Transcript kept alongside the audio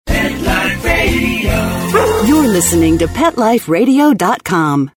You're listening to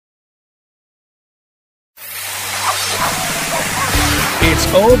PetLifeRadio.com. It's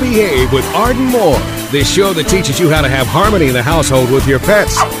Oh Behave with Arden Moore, the show that teaches you how to have harmony in the household with your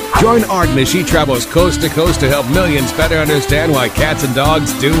pets. Join Arden as she travels coast to coast to help millions better understand why cats and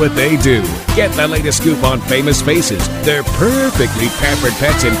dogs do what they do. Get the latest scoop on famous faces, their perfectly pampered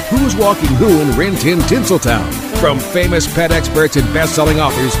pets, and who's walking who in Rin Tin Tinseltown. From famous pet experts and best-selling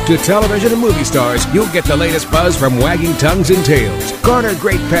authors to television and movie stars, you'll get the latest buzz from wagging tongues and tails. Garner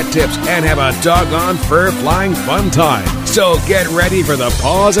great pet tips and have a doggone fur-flying fun time. So get ready for the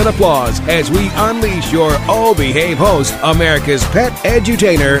pause and applause as we unleash your Oh Behave host, America's pet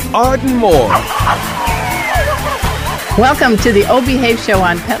edutainer, Arden Moore. Welcome to the Oh Behave Show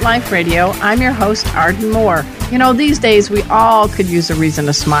on Pet Life Radio. I'm your host, Arden Moore. You know, these days we all could use a reason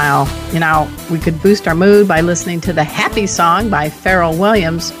to smile. You know, we could boost our mood by listening to the Happy Song by Pharrell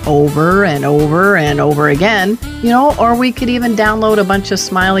Williams over and over and over again. You know, or we could even download a bunch of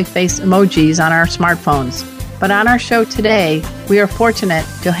smiley face emojis on our smartphones. But on our show today, we are fortunate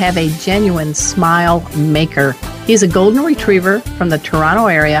to have a genuine smile maker. He's a golden retriever from the Toronto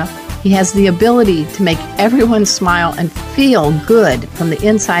area. He has the ability to make everyone smile and feel good from the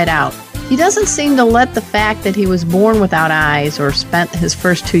inside out. He doesn't seem to let the fact that he was born without eyes or spent his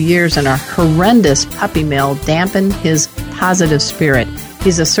first 2 years in a horrendous puppy mill dampen his positive spirit.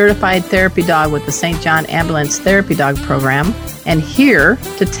 He's a certified therapy dog with the St. John Ambulance Therapy Dog Program. And here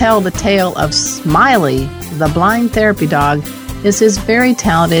to tell the tale of Smiley, the blind therapy dog, is his very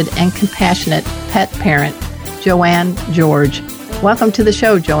talented and compassionate pet parent, Joanne George. Welcome to the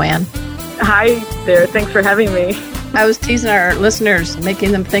show, Joanne. Hi there. Thanks for having me. I was teasing our listeners,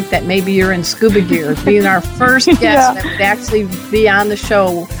 making them think that maybe you're in scuba gear, being our first guest that would actually be on the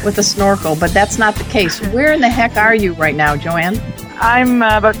show with a snorkel, but that's not the case. Where in the heck are you right now, Joanne? I'm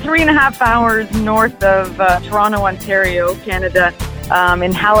about 3.5 hours north of Toronto, Ontario, Canada,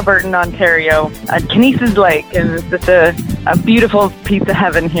 in Haliburton, Ontario, at Kinesis Lake, and it's just a beautiful piece of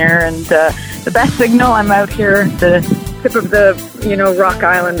heaven here, and the best signal, I'm out here at the tip of the, rock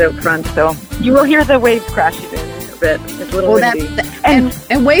island out front, so you will hear the waves crashing in. It's a little windy. And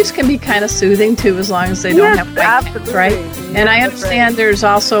waves can be kind of soothing too, as long as they don't have white, right? And I understand there's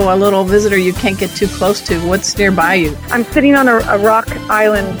also a little visitor you can't get too close to. What's nearby you? I'm sitting on a rock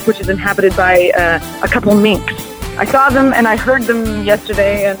island which is inhabited by a couple minks. I saw them and I heard them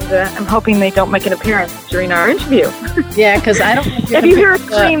yesterday, and I'm hoping they don't make an appearance during our interview. Yeah, because I don't. If you hear a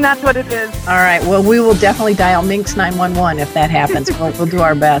scream, that's what it is. All right. Well, we will definitely dial Minx 911 if that happens. We'll do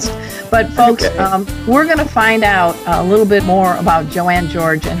our best. But folks, we're going to find out a little bit more about Joanne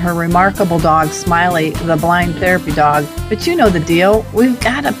George and her remarkable dog, Smiley, the blind therapy dog. But you know the deal. We've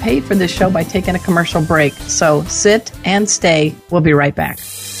got to pay for this show by taking a commercial break. So sit and stay. We'll be right back.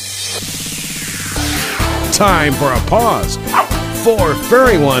 Time for a pause. 4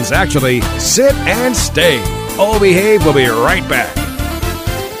 furry ones, actually. Sit and stay. Oh Behave will be right back.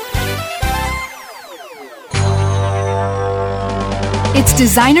 It's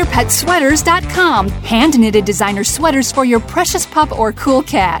DesignerPetSweaters.com. Hand-knitted designer sweaters for your precious pup or cool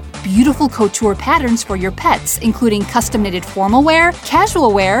cat. Beautiful couture patterns for your pets, including custom-knitted formal wear,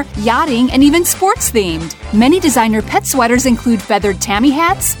 casual wear, yachting, and even sports-themed. Many designer pet sweaters include feathered tammy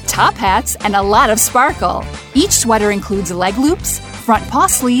hats, top hats, and a lot of sparkle. Each sweater includes leg loops, front paw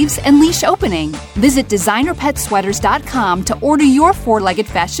sleeves, and leash opening. Visit DesignerPetSweaters.com to order your 4-legged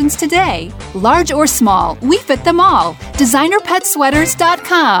fashions today. Large or small, we fit them all.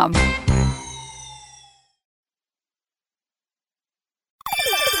 DesignerPetSweaters.com.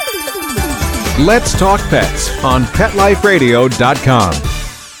 Let's Talk Pets on PetLifeRadio.com.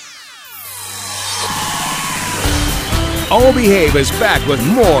 Oh Behave is back with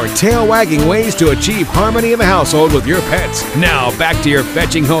more tail-wagging ways to achieve harmony in the household with your pets. Now, back to your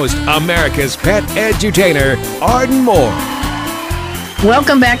fetching host, America's pet edutainer, Arden Moore.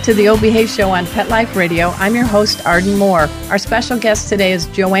 Welcome back to the Oh Behave Show on Pet Life Radio. I'm your host, Arden Moore. Our special guest today is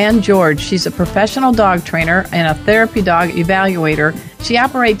Joanne George. She's a professional dog trainer and a therapy dog evaluator. She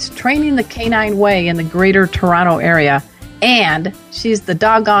operates Training the Canine Way in the greater Toronto area. And she's the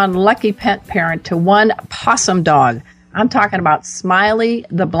doggone lucky pet parent to one possum dog. I'm talking about Smiley,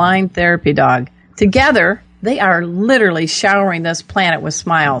 the blind therapy dog. Together, they are literally showering this planet with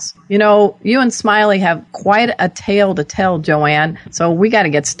smiles. You know, you and Smiley have quite a tale to tell, Joanne, so we got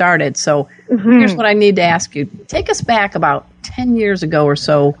to get started. So here's what I need to ask you. Take us back about 10 years ago or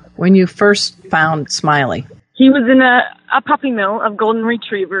so when you first found Smiley. He was in a puppy mill of golden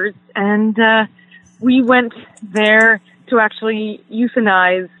retrievers, and we went there to actually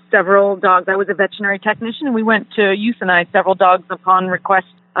euthanize several dogs. I was a veterinary technician, and we went to euthanize several dogs upon request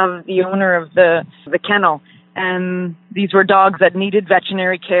of the owner of the kennel. And these were dogs that needed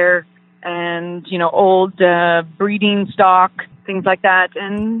veterinary care and, old breeding stock, things like that.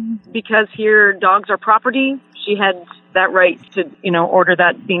 And because here dogs are property, she had that right to, order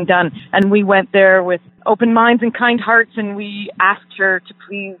that being done. And we went there with open minds and kind hearts, and we asked her to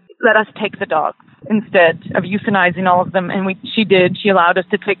please let us take the dogs instead of euthanizing all of them. And she did. She allowed us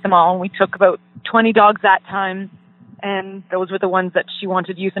to take them all. And we took about 20 dogs that time. And those were the ones that she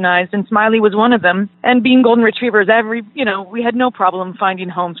wanted euthanized. And Smiley was one of them. And being golden retrievers, we had no problem finding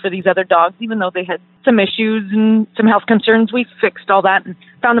homes for these other dogs, even though they had some issues and some health concerns. We fixed all that and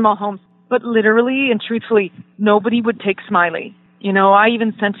found them all homes. But literally and truthfully, nobody would take Smiley. I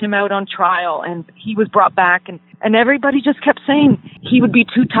even sent him out on trial, and he was brought back, and everybody just kept saying he would be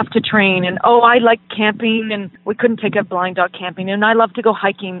too tough to train, and, I like camping, and we couldn't take a blind dog camping, and I love to go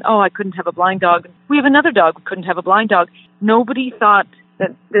hiking. I couldn't have a blind dog. We have another dog. We couldn't have a blind dog. Nobody thought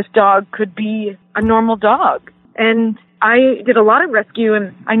that this dog could be a normal dog. And I did a lot of rescue,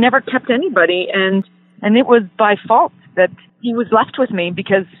 and I never kept anybody, and it was by fault that he was left with me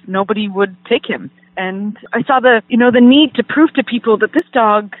because nobody would take him. And I saw the need to prove to people that this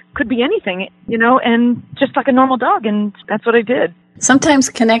dog could be anything, and just like a normal dog. And that's what I did. Sometimes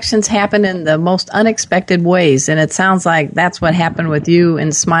connections happen in the most unexpected ways, and it sounds like that's what happened with you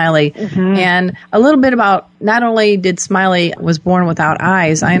and Smiley. Mm-hmm. And a little bit about, not only did Smiley was born without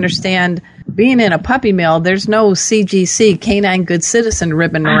eyes, I understand being in a puppy mill, there's no CGC, Canine Good Citizen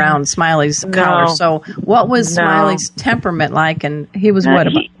ribbon around Smiley's collar. So what was Smiley's temperament like? And he was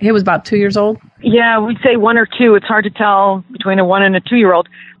he was about 2 years old? Yeah, we'd say 1 or 2. It's hard to tell between a 1 and a 2-year-old.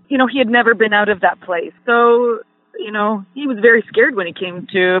 He had never been out of that place. So, he was very scared when he came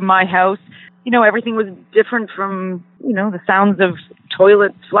to my house. Everything was different from, the sounds of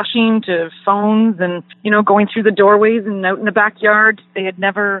toilets flushing to phones and, going through the doorways and out in the backyard. They had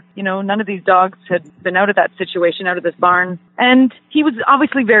never, none of these dogs had been out of that situation, out of this barn. And he was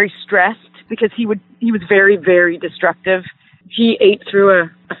obviously very stressed because he was very, very destructive. He ate through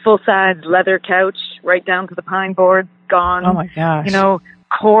a full-size leather couch right down to the pine boards, gone. Oh, my gosh.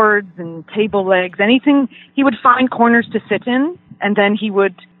 Cords and table legs, anything. He would find corners to sit in, and then he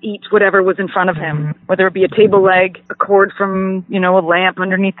would eat whatever was in front of him, whether it be a table leg, a cord from, a lamp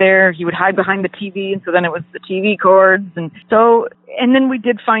underneath there. He would hide behind the TV, and so then it was the TV cords. And then we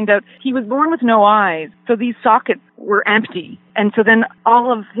did find out he was born with no eyes, so these sockets were empty. And so then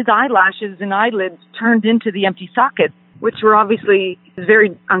all of his eyelashes and eyelids turned into the empty sockets, which were obviously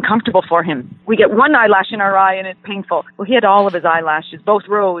very uncomfortable for him. We get one eyelash in our eye and it's painful. Well, he had all of his eyelashes, both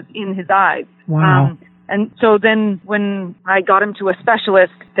rows in his eyes. Wow. And so then when I got him to a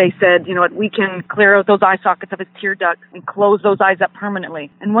specialist, they said, we can clear out those eye sockets of his tear ducts and close those eyes up permanently.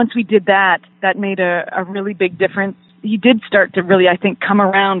 And once we did that, that made a really big difference. He did start to really, I think, come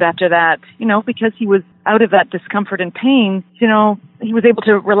around after that, because he was out of that discomfort and pain, he was able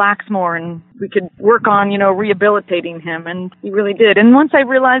to relax more and we could work on, rehabilitating him. And he really did. And once I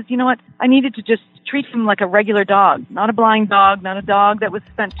realized, I needed to just treat him like a regular dog, not a blind dog, not a dog that was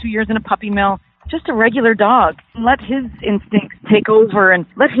spent 2 years in a puppy mill, just a regular dog. Let his instincts take over and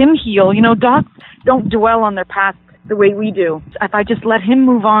let him heal. Dogs don't dwell on their past the way we do. If I just let him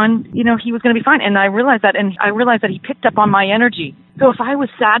move on, he was going to be fine. And I realized that, he picked up on my energy. So if I was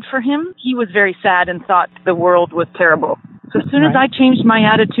sad for him, he was very sad and thought the world was terrible. So as soon as I changed my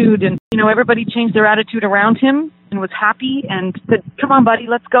attitude and, everybody changed their attitude around him and was happy and said, come on, buddy,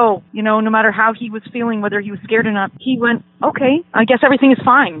 let's go. No matter how he was feeling, whether he was scared or not, he went, okay, I guess everything is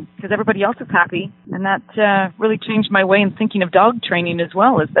fine because everybody else is happy. And that really changed my way in thinking of dog training as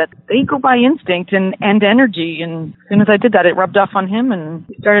well, is that they go by instinct and energy. And as soon as I did that, it rubbed off on him and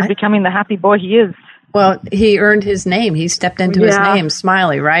he started becoming the happy boy he is. Well, he earned his name. He stepped into his name,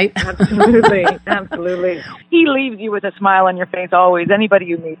 Smiley, right? Absolutely, absolutely. He leaves you with a smile on your face always. Anybody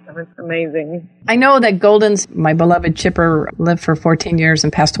you meet him, it's amazing. I know that Golden's, my beloved Chipper, lived for 14 years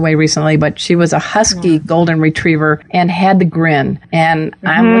and passed away recently, but she was a husky golden retriever and had the grin. And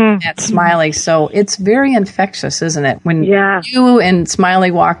I'm looking at Smiley, so it's very infectious, isn't it? When you and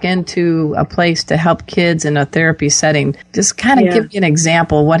Smiley walk into a place to help kids in a therapy setting, just kind of give me an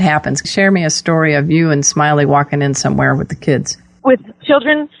example of what happens. Share me a story of you and Smiley walking in somewhere with the kids. With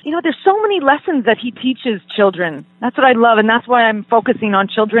children, there's so many lessons that he teaches children. That's what I love, and that's why I'm focusing on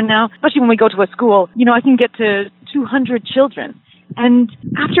children now, especially when we go to a school. I can get to 200 children. And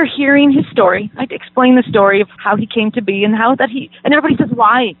after hearing his story, I'd explain the story of how he came to be and how that and everybody says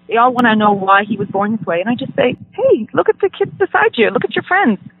why. They all want to know why he was born this way. And I just say, hey, look at the kids beside you. Look at your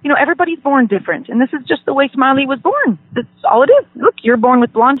friends. Everybody's born different. And this is just the way Smiley was born. That's all it is. Look, you're born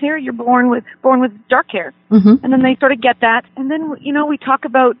with blonde hair. You're born with dark hair. Mm-hmm. And then they sort of get that. And then, we talk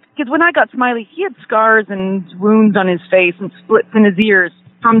about, because when I got Smiley, he had scars and wounds on his face and splits in his ears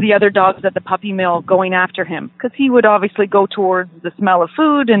from the other dogs at the puppy mill going after him, because he would obviously go towards the smell of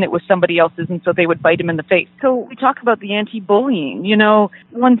food and it was somebody else's, and so they would bite him in the face. So we talk about the anti-bullying.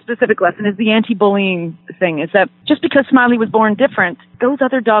 One specific lesson is the anti-bullying thing, is that just because Smiley was born different, those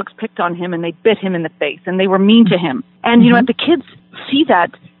other dogs picked on him and they bit him in the face and they were mean to him. And, the kids see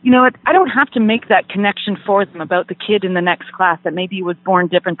that. I don't have to make that connection for them about the kid in the next class that maybe was born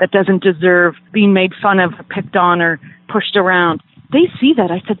different, that doesn't deserve being made fun of or picked on or pushed around. They see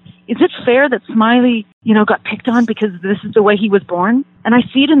that. I said, is it fair that Smiley, got picked on because this is the way he was born? And I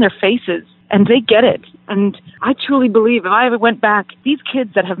see it in their faces, and they get it. And I truly believe if I ever went back, these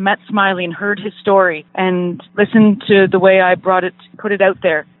kids that have met Smiley and heard his story and listened to the way I put it out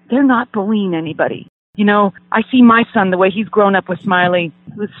there, they're not bullying anybody. I see my son, the way he's grown up with Smiley,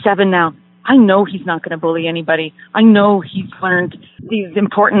 who's 7 now. I know he's not going to bully anybody. I know he's learned these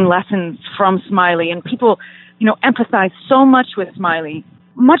important lessons from Smiley, and people empathize so much with Smiley,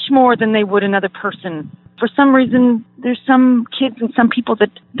 much more than they would another person. For some reason, there's some kids and some people that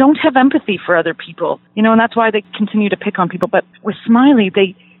don't have empathy for other people, and that's why they continue to pick on people. But with Smiley,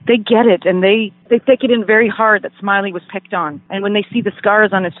 they get it, and they take it in very hard that Smiley was picked on. And when they see the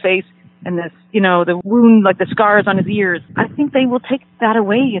scars on his face and this, the wound, like the scars on his ears, I think they will take that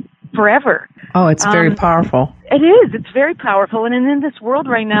away forever. Oh, it's very powerful. It is. It's very powerful. And in this world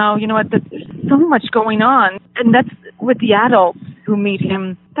right now, there's so much going on. And that's with the adults who meet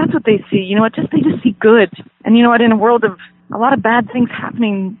him. That's what they see. They just see good. And in a world of a lot of bad things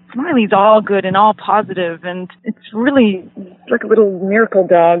happening, Smiley's all good and all positive. And it's really like a little miracle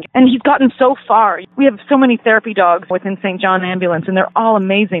dog. And he's gotten so far. We have so many therapy dogs within St. John Ambulance, and they're all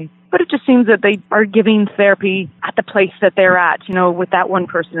amazing. But it just seems that they are giving therapy at the place that they're at, with that one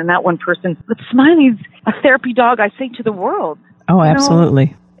person and that one person. But Smiley's a therapy dog, I say, to the world. Oh,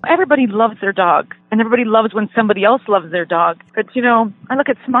 absolutely. Everybody loves their dog, and everybody loves when somebody else loves their dog. But, I look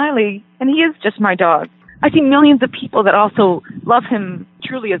at Smiley, and he is just my dog. I see millions of people that also love him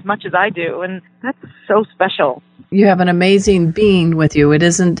truly as much as I do, and that's so special. You have an amazing being with you. It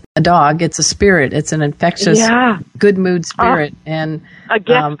isn't a dog, it's a spirit. It's an infectious, good mood spirit. And a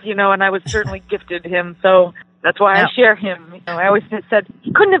gift, and I was certainly gifted him, so that's why I share him. I always said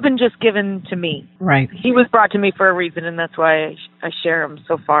he couldn't have been just given to me. Right. He was brought to me for a reason, and that's why I share him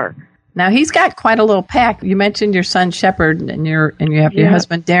so far. Now, he's got quite a little pack. You mentioned your son, Shepherd, and you have your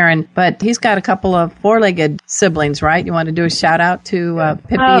husband, Darren, but he's got a couple of four-legged siblings, right? You want to do a shout-out to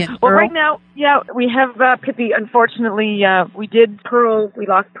Pippi and Pearl? Well, right now, we have Pippi. Unfortunately, we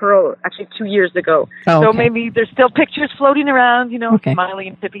lost Pearl actually 2 years ago. Oh, so maybe there's still pictures floating around, Smiley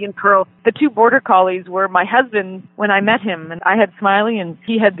and Pippi and Pearl. The 2 border collies were my husband when I met him, and I had Smiley, and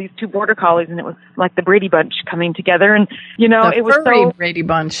he had these 2 border collies, and it was like the Brady Bunch coming together, and, it was so... Brady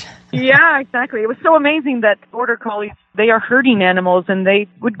Bunch. Yeah, exactly. It was so amazing that border collies, they are herding animals, and they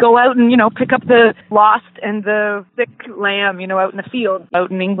would go out and, pick up the lost and the sick lamb, out in the field,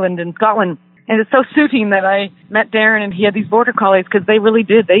 out in England and Scotland. And it's so suiting that I met Darren and he had these border collies, because they really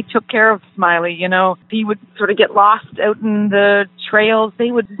did. They took care of Smiley, He would sort of get lost out in the trails.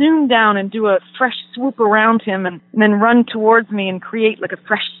 They would zoom down and do a fresh swoop around him and then run towards me and create like a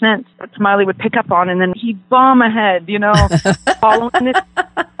fresh scent that Smiley would pick up on. And then he'd bomb ahead, following this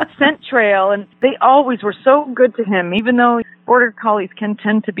scent trail. And they always were so good to him, even though border collies can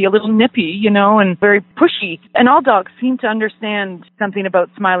tend to be a little nippy, and very pushy. And all dogs seem to understand something about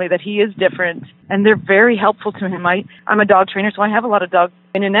Smiley, that he is different, and they're very helpful to him. I'm a dog trainer, so I have a lot of dogs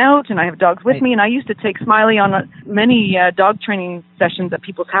in and out, and I have dogs with me, and I used to take Smiley on many dog training sessions at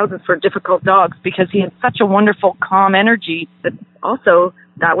people's houses for difficult dogs, because he had such a wonderful, calm energy that also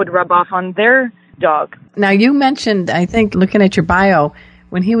that would rub off on their dog. Now, you mentioned, I think, looking at your bio,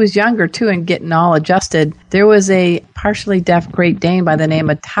 when he was younger, too, and getting all adjusted, there was a partially deaf Great Dane by the name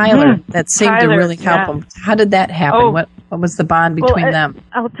of Tyler that seemed to really help him. How did that happen? Oh. What was the bond between them?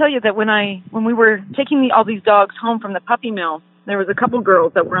 I will tell you that when we were taking all these dogs home from the puppy mill, there was a couple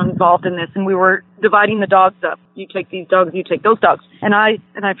girls that were involved in this, and we were dividing the dogs up. You take these dogs, you take those dogs. And I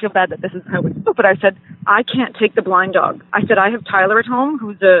feel bad that this is how we spoke, but I said, I can't take the blind dog. I said, I have Tyler at home,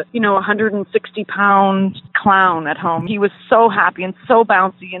 who's a, 160-pound clown at home. He was so happy and so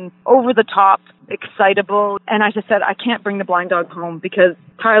bouncy and over the top, excitable. And I just said, I can't bring the blind dog home because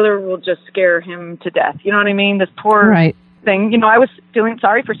Tyler will just scare him to death. You know what I mean? This poor thing. I was feeling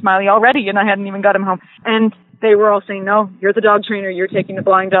sorry for Smiley already, and I hadn't even got him home. And they were all saying, no, you're the dog trainer, you're taking the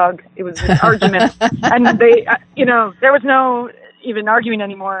blind dog. It was an argument. And they, there was no even arguing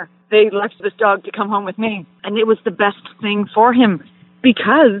anymore. They left this dog to come home with me. And it was the best thing for him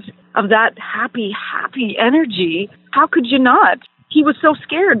because of that happy energy. How could you not? He was so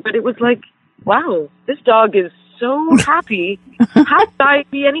scared, but it was like, wow, this dog is so happy. How could I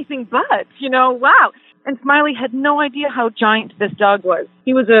be anything but? Wow. And Smiley had no idea how giant this dog was.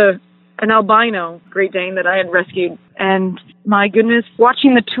 He was an albino Great Dane that I had rescued. And my goodness,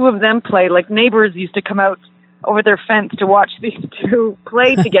 watching the two of them play, like neighbors used to come out over their fence to watch these two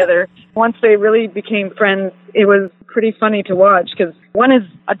play together. Once they really became friends, it was pretty funny to watch because one is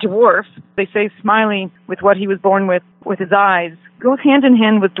a dwarf. They say Smiley, with what he was born with his eyes, goes hand in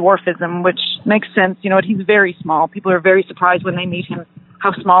hand with dwarfism, which makes sense. He's very small. People are very surprised when they meet him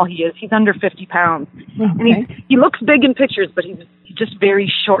how small he is. He's under 50 pounds. Okay. And he looks big in pictures, but he's just very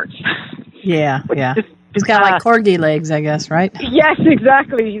short. Yeah. He's got like corgi legs, I guess, right? Yes,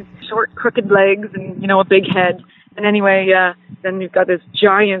 exactly. He's short, crooked legs and, a big head. And anyway, then you've got this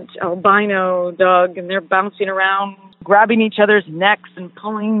giant albino dog, and they're bouncing around, grabbing each other's necks and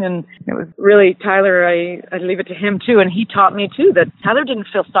pulling. And it was really, Tyler, I leave it to him, too. And he taught me, too, that Tyler didn't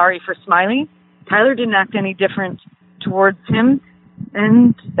feel sorry for Smiley. Tyler didn't act any different towards him.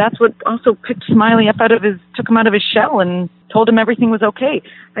 And that's what also picked Smiley up took him out of his shell and told him everything was okay.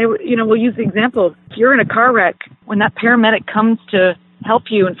 We'll use the example. If you're in a car wreck, when that paramedic comes to help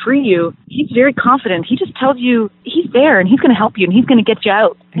you and free you, he's very confident. He just tells you he's there and he's going to help you and he's going to get you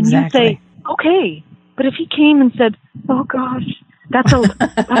out. And exactly. You say, okay. But if he came and said, oh gosh, that's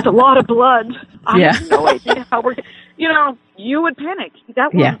a lot of blood. I have no idea how you would panic.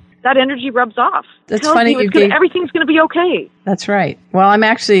 That energy rubs off. That's funny. Everything's going to be okay. That's right. Well, I'm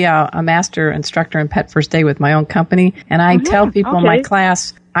actually a master instructor in Pet First Aid with my own company. And I tell people in my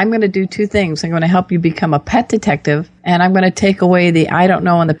class, I'm going to do two things. I'm going to help you become a pet detective, and I'm going to take away the I don't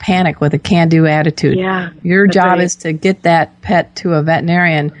know and the panic with a can-do attitude. Yeah, your job is to get that pet to a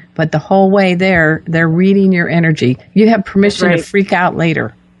veterinarian, but the whole way there, they're reading your energy. You have permission to freak out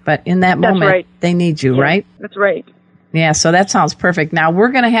later, but in that moment, they need you, right? That's right. Yeah, so that sounds perfect. Now, we're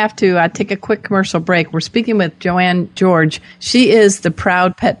going to have to take a quick commercial break. We're speaking with Joanne George. She is the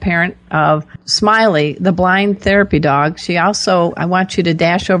proud pet parent of Smiley, the blind therapy dog. She also, I want you to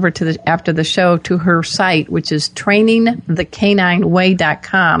dash over to after the show to her site, which is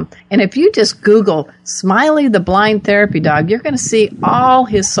trainingthecanineway.com. And if you just Google Smiley, the blind therapy dog, you're going to see all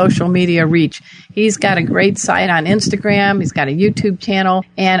his social media reach. He's got a great site on Instagram. He's got a YouTube channel.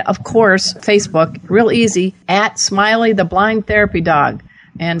 And, of course, Facebook, real easy, at Smiley, the blind therapy dog.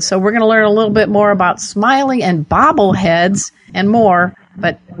 And so we're going to learn a little bit more about Smiley and bobbleheads and more.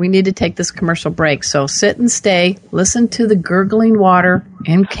 But we need to take this commercial break. So sit and stay. Listen to the gurgling water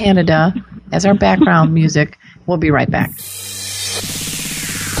in Canada as our background music. We'll be right back.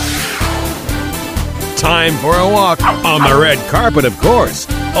 Time for a walk on the red carpet, of course.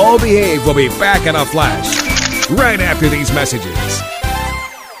 Oh Behave will be back in a flash right after these messages.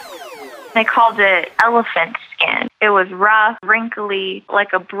 They called it elephant skin. It was rough, wrinkly,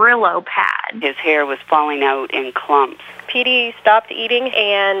 like a Brillo pad. His hair was falling out in clumps. Petey stopped eating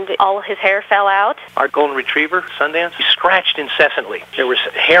and all his hair fell out. Our golden retriever, Sundance, he scratched incessantly. There was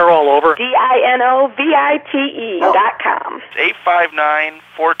hair all over. DINOVITE.com.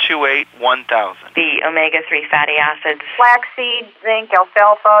 859-428-1000. The omega-3 fatty acids. Flaxseed, zinc,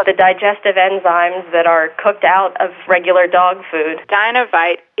 alfalfa. The digestive enzymes that are cooked out of regular dog food.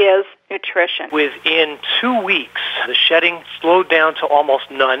 Dinovite is nutrition. Within 2 weeks, the shedding slowed down to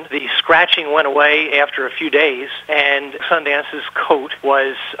almost none. The scratching went away after a few days, and Sundance's coat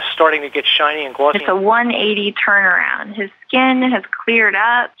was starting to get shiny and glossy. It's a 180 turnaround. His skin has cleared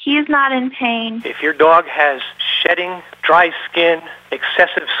up. He's not in pain. If your dog has shedding, dry skin,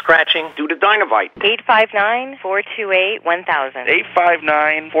 excessive scratching, do the Dinovite. 859-428-1000.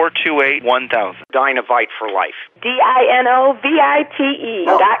 859-428-1000. Dinovite for life.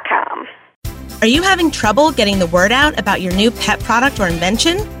 DINOVITE.com. Are you having trouble getting the word out about your new pet product or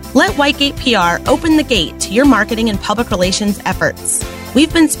invention? Let Whitegate PR open the gate to your marketing and public relations efforts.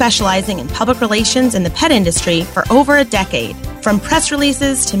 We've been specializing in public relations in the pet industry for over a decade. From press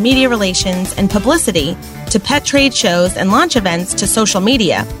releases to media relations and publicity to pet trade shows and launch events to social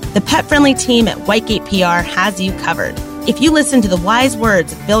media, the pet-friendly team at Whitegate PR has you covered. If you listen to the wise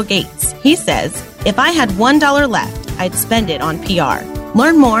words of Bill Gates, he says, "If I had $1 left, I'd spend it on PR."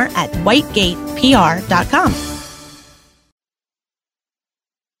 Learn more at whitegatepr.com.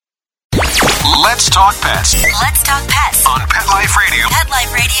 Let's Talk Pets. Let's Talk Pets. On Pet Life Radio. Pet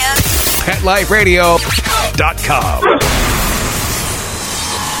Life Radio. PetLifeRadio.com.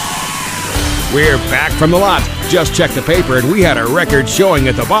 We're back from the lot. Just checked the paper and we had a record showing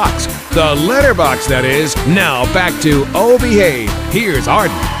at the box. The letterbox, that is. Now back to Oh Behave. Here's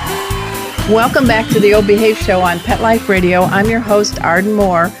Arden. Welcome back to the O Behave Show on Pet Life Radio. I'm your host, Arden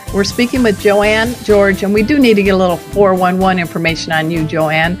Moore. We're speaking with Joanne George, and we do need to get a little 411 information on you,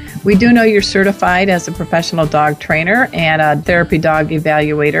 Joanne. We do know you're certified as a professional dog trainer and a therapy dog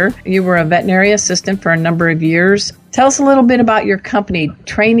evaluator. You were a veterinary assistant for a number of years. Tell us a little bit about your company,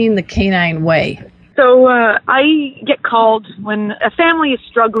 Training the Canine Way. So I get called when a family is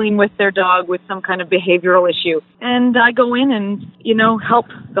struggling with their dog with some kind of behavioral issue. And I go in and, help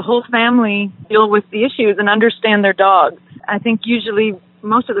the whole family deal with the issues and understand their dog. I think usually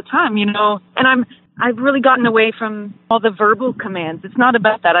most of the time, and I've really gotten away from all the verbal commands. It's not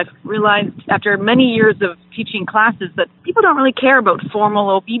about that. I've realized after many years of teaching classes that people don't really care about formal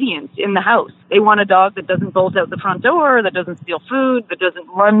obedience in the house. They want a dog that doesn't bolt out the front door, that doesn't steal food, that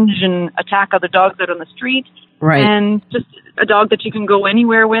doesn't lunge and attack other dogs out on the street. Right. And just a dog that you can go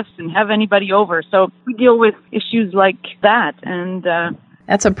anywhere with and have anybody over. So we deal with issues like that. And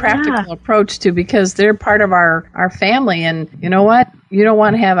that's a practical approach too, because they're part of our family. And you know what? You don't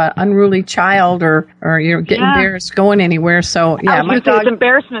want to have an unruly child or you're getting embarrassed going anywhere. So my dog, it's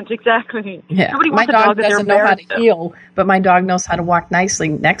embarrassment, exactly. Yeah, nobody my wants dog a dog that doesn't know how to heel, but my dog knows how to walk nicely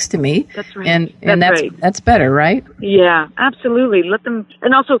next to me. That's right. And that's better, right? Yeah, absolutely. Let them,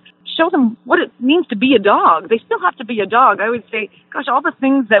 and also show them what it means to be a dog. They still have to be a dog. I would say, gosh, all the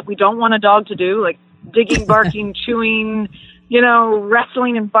things that we don't want a dog to do, like digging, barking, chewing,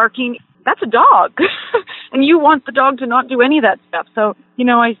 wrestling and barking, that's a dog. And you want the dog to not do any of that stuff. So,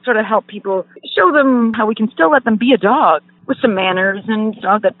 I sort of help people show them how we can still let them be a dog with some manners and a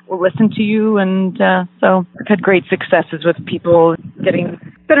dog that will listen to you. And so I've had great successes with people getting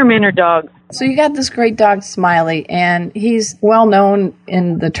better mannered dogs. So you got this great dog, Smiley, and he's well known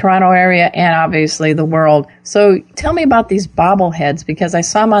in the Toronto area and obviously the world. So tell me about these bobbleheads, because I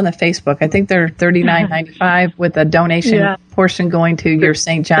saw them on the Facebook. I think they're $39.95 with a donation portion going to your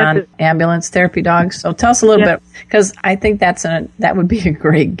St. John ambulance therapy dogs. So tell us a little bit, because I think that would be a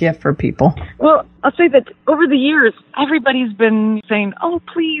great gift for people. Well, I'll say that over the years, everybody's been saying, oh,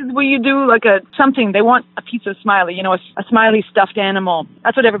 please, will you do like something? They want a piece of Smiley, a Smiley stuffed animal.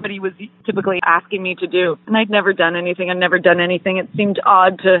 That's what everybody was typically asking me to do. And I'd never done anything. It seemed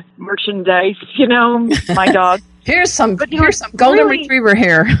odd to merchandise, my dog. Here's some golden retriever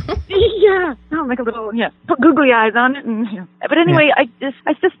hair. I'll make a little, put googly eyes on it. But anyway, I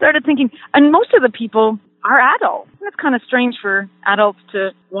just started thinking, and most of the people are adults. And it's kind of strange for adults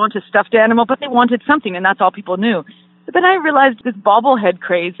to want a stuffed animal, but they wanted something, and that's all people knew. But then I realized this bobblehead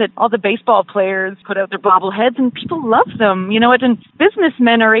craze, that all the baseball players put out their bobbleheads and people love them, and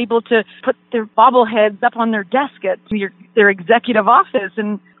businessmen are able to put their bobbleheads up on their desk at their executive office,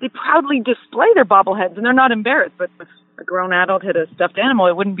 and they proudly display their bobbleheads, and they're not embarrassed. But if a grown adult had a stuffed animal,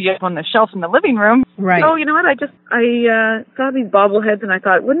 it wouldn't be up on the shelf in the living room. Right. So, you know what, I saw these bobbleheads and I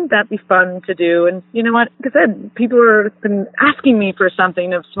thought, wouldn't that be fun to do? And you know what, like I said, people have been asking me for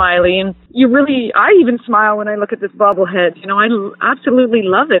something of Smiley, and I even smile when I look at this bobblehead. I absolutely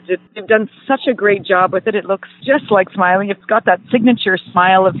love it. They've done such a great job with it. It looks just like Smiley. It's got that signature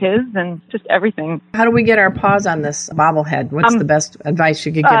smile of his and just everything. How do we get our paws on this bobblehead? What's the best advice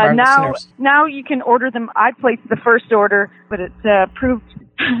you could give our listeners? Now you can order them. I placed the first order, but it proved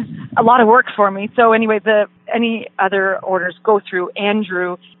a lot of work for me. So anyway, any other orders go through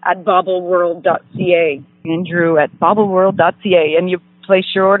Andrew at bobbleworld.ca. Andrew at bobbleworld.ca, and you place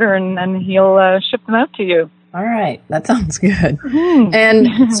your order, and he'll ship them out to you. All right, that sounds good. Mm-hmm.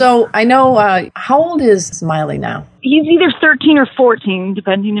 And so I know, how old is Smiley now? He's either 13 or 14,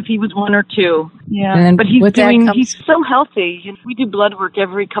 depending if he was 1 or 2. Yeah, but he's so healthy. We do blood work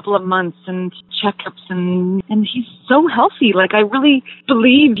every couple of months and checkups, and he's so healthy. Like, I really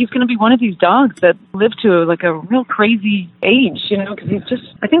believe he's going to be one of these dogs that live to like a real crazy age, because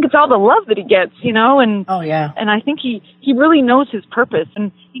I think it's all the love that he gets, and oh yeah, and I think he really knows his purpose,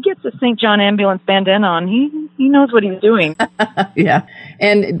 and he gets a St. John ambulance bandana on. He knows what he's doing. Yeah.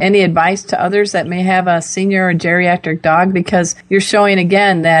 And any advice to others that may have a senior or geriatric dog? Because you're showing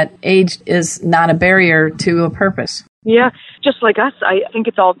again that age is not a barrier to a purpose. Yeah, just like us, I think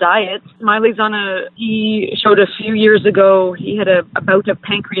it's all diet. Smiley's he showed a few years ago, he had a bout of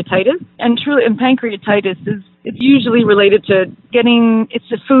pancreatitis. And truly, pancreatitis it's usually related to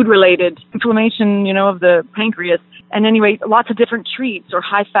it's a food-related inflammation, of the pancreas. And anyway, lots of different treats or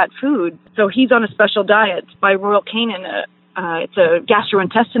high-fat food. So he's on a special diet by Royal Canin, It's a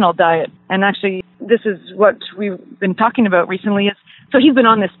gastrointestinal diet. And actually, this is what we've been talking about recently. So he's been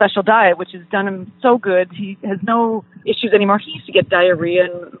on this special diet, which has done him so good. He has no issues anymore. He used to get diarrhea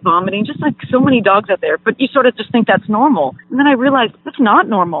and vomiting, just like so many dogs out there. But you sort of just think that's normal. And then I realized it's not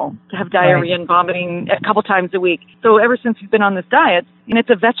normal to have diarrhea and vomiting a couple times a week. So ever since he's been on this diet, and it's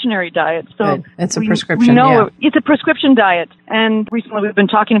a veterinary diet. So it's a prescription, it's a prescription diet. And recently we've been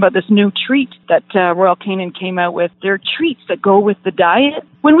talking about this new treat that Royal Canin came out with. There are treats that go with the diet.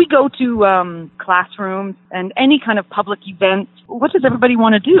 When we go to classrooms and any kind of public event, what does everybody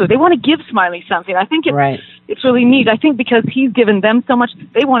want to do? They want to give Smiley something. I think it's really neat. I think because he's given them so much,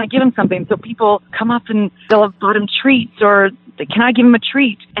 they want to give him something. So people come up and they'll have bought him treats, or can I give him a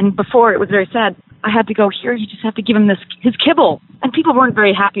treat? And before, it was very sad. I had to go, here, you just have to give him his kibble. And people weren't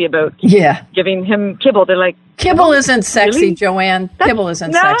very happy about giving him kibble. They're like, kibble isn't sexy, really? Joanne. Kibble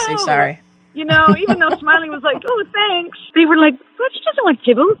isn't sexy, sorry. You know, even though Smiley was like, oh, thanks, they were like, well, she doesn't want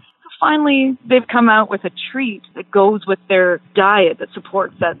kibble. So finally, they've come out with a treat that goes with their diet, that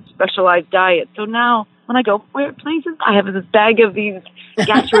supports that specialized diet. So now, when I go places, I have this bag of these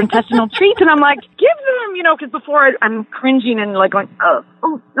gastrointestinal treats, and I'm like, give them, because before I'm cringing and like going, oh,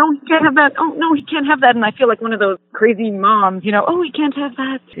 no, he can't have that. Oh, no, he can't have that. And I feel like one of those crazy moms, oh, he can't have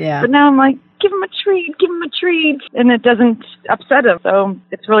that. Yeah. But now I'm like, give him a treat, and it doesn't upset him. So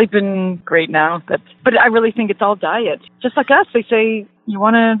it's really been great now. But I really think it's all diet. Just like us, they say, you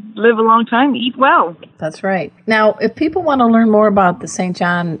want to live a long time, eat well. That's right. Now, if people want to learn more about the St.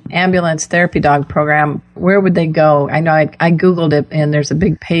 John Ambulance Therapy Dog Program, where would they go? I know I Googled it, and there's a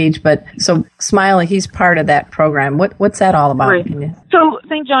big page, but so Smiley, he's part of that program. What's that all about? Right. So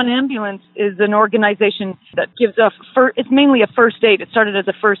St. John Ambulance is an organization that gives it's mainly a first aid. It started as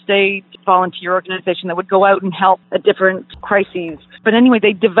a first aid volunteer organization that would go out and help at different crises. But anyway,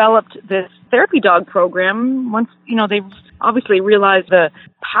 they developed this therapy dog program once, they've obviously realized the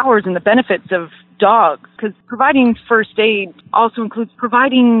powers and the benefits of dogs, because providing first aid also includes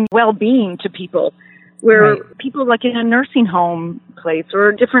providing well-being to people, where people like in a nursing home place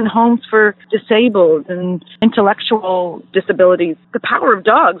or different homes for disabled and intellectual disabilities, the power of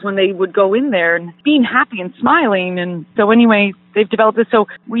dogs when they would go in there and being happy and smiling. And so anyway, they've developed this. So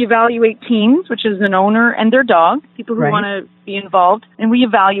we evaluate teams, which is an owner and their dog, people who want to be involved, and we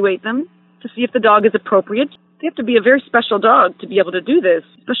evaluate them to see if the dog is appropriate. They have to be a very special dog to be able to do this,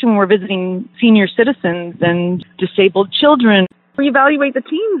 especially when we're visiting senior citizens and disabled children. We evaluate the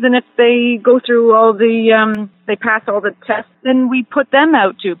teams, and if they go through all they pass all the tests, then we put them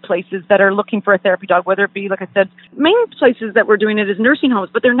out to places that are looking for a therapy dog, whether it be, like I said, main places that we're doing it is nursing homes,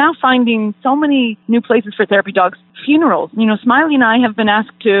 but they're now finding so many new places for therapy dogs. Funerals. Smiley and I have been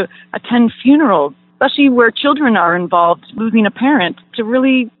asked to attend funerals, especially where children are involved, losing a parent, to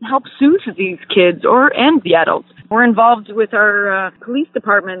really help soothe these kids and the adults. We're involved with our police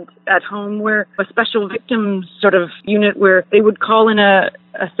department at home, where a special victims sort of unit where they would call in a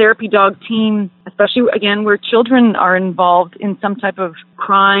therapy dog team, especially, again, where children are involved in some type of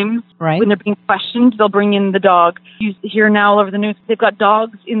crime. Right. When they're being questioned, they'll bring in the dog. You hear now all over the news, they've got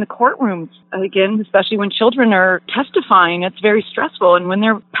dogs in the courtrooms. Again, especially when children are testifying, it's very stressful. And when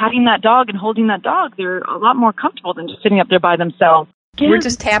they're patting that dog and holding that dog, they're a lot more comfortable than just sitting up there by themselves. We're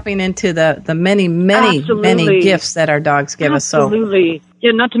just tapping into the many, many gifts that our dogs give us. Absolutely.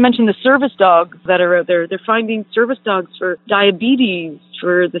 Yeah, not to mention the service dogs that are out there. They're finding service dogs for diabetes,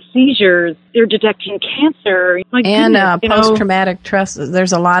 for the seizures. They're detecting cancer. And post-traumatic stress.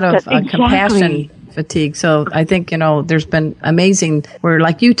 There's a lot of compassion fatigue. So I think, there's been amazing, where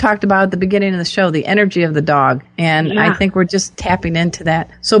like you talked about at the beginning of the show, the energy of the dog. And I think we're just tapping into that.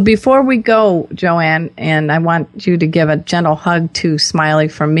 So before we go, Joanne, and I want you to give a gentle hug to Smiley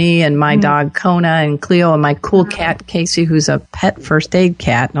from me and my dog Kona and Cleo and my cool cat Casey, who's a pet first aid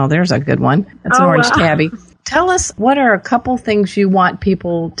cat. Oh, there's a good one. That's an orange tabby. Tell us, what are a couple things you want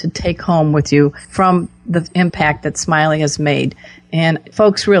people to take home with you from the impact that Smiley has made? And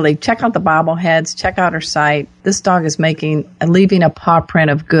folks, really, check out the bobbleheads, check out her site. This dog is leaving a paw print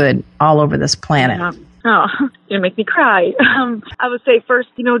of good all over this planet. Oh, you're going to make me cry. I would say first,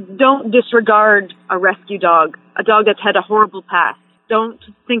 don't disregard a rescue dog, a dog that's had a horrible past. Don't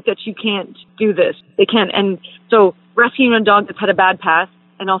think that you can't do this. They can. And so rescuing a dog that's had a bad past,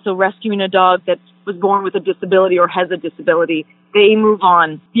 and also rescuing a dog that was born with a disability or has a disability, they move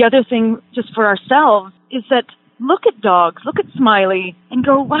on. The other thing, just for ourselves, is that look at dogs, look at Smiley, and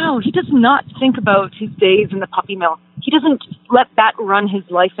go, wow, he does not think about his days in the puppy mill. He doesn't let that run his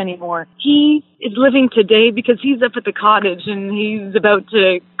life anymore. He is living today because he's up at the cottage and he's about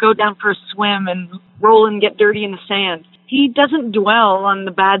to go down for a swim and roll and get dirty in the sand. He doesn't dwell on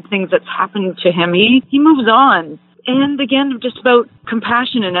the bad things that's happened to him. He moves on. And again, just about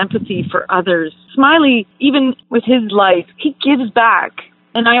compassion and empathy for others. Smiley, even with his life, he gives back.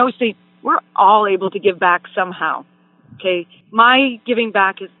 And I always say, we're all able to give back somehow. Okay? My giving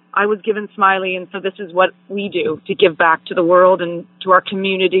back is, I was given Smiley, and so this is what we do to give back to the world and to our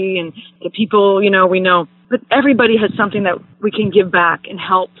community and the people, we know. But everybody has something that we can give back and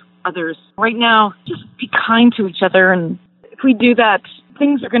help others. Right now, just be kind to each other, and if we do that,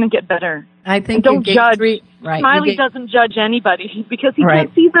 things are going to get better. I think and don't judge. Right. Smiley doesn't judge anybody because he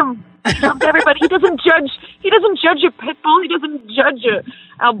can't see them. He loves everybody. He doesn't judge. He doesn't judge a pit bull. He doesn't judge a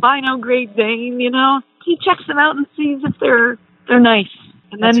albino Great Dane. He checks them out and sees if they're nice,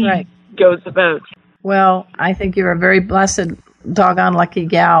 and then he goes about. Well, I think you're a very blessed, doggone lucky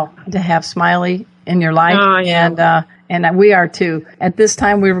gal to have Smiley in your life, and we are too. At this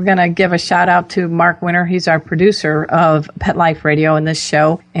time, we were going to give a shout out to Mark Winter. He's our producer of Pet Life Radio in this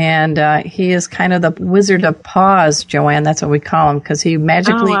show, and he is kind of the Wizard of Paws, Joanne. That's what we call him, because he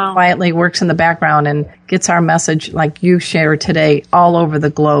magically, quietly works in the background and gets our message, like you share today, all over the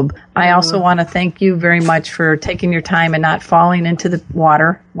globe. I also want to thank you very much for taking your time and not falling into the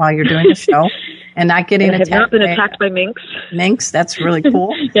water while you're doing the show. And not getting attacked. I have not been attacked by minks. Minks, that's really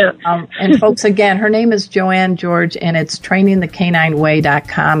cool. Yeah. And folks, again, her name is Joanne George, and it's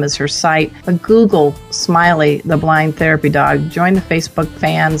trainingthecanineway.com is her site. But Google Smiley, the blind therapy dog. Join the Facebook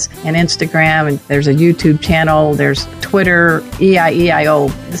fans and Instagram, and there's a YouTube channel. There's Twitter,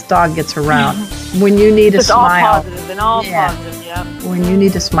 EIEIO. This dog gets around. When you need a smile. All positive and all positive, yeah. When you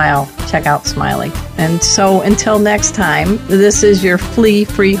need to smile, check out Smiley. And so until next time, this is your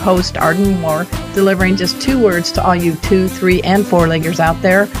flea-free host, Arden Moore, delivering just 2 words to all you 2, 3, and 4-leggers out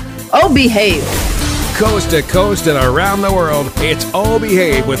there. Oh, behave. Coast to coast and around the world, it's Oh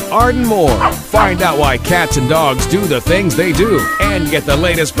Behave with Arden Moore. Find out why cats and dogs do the things they do, and get the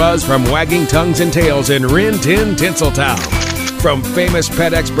latest buzz from wagging tongues and tails in Rin Tin Tinseltown. From famous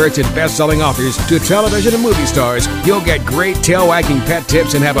pet experts and best-selling authors to television and movie stars, you'll get great tail-wagging pet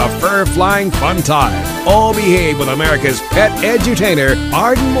tips and have a fur-flying fun time. All Behave with America's pet edutainer,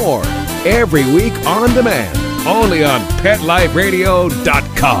 Arden Moore. Every week on demand, only on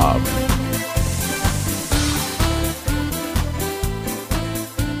PetLifeRadio.com.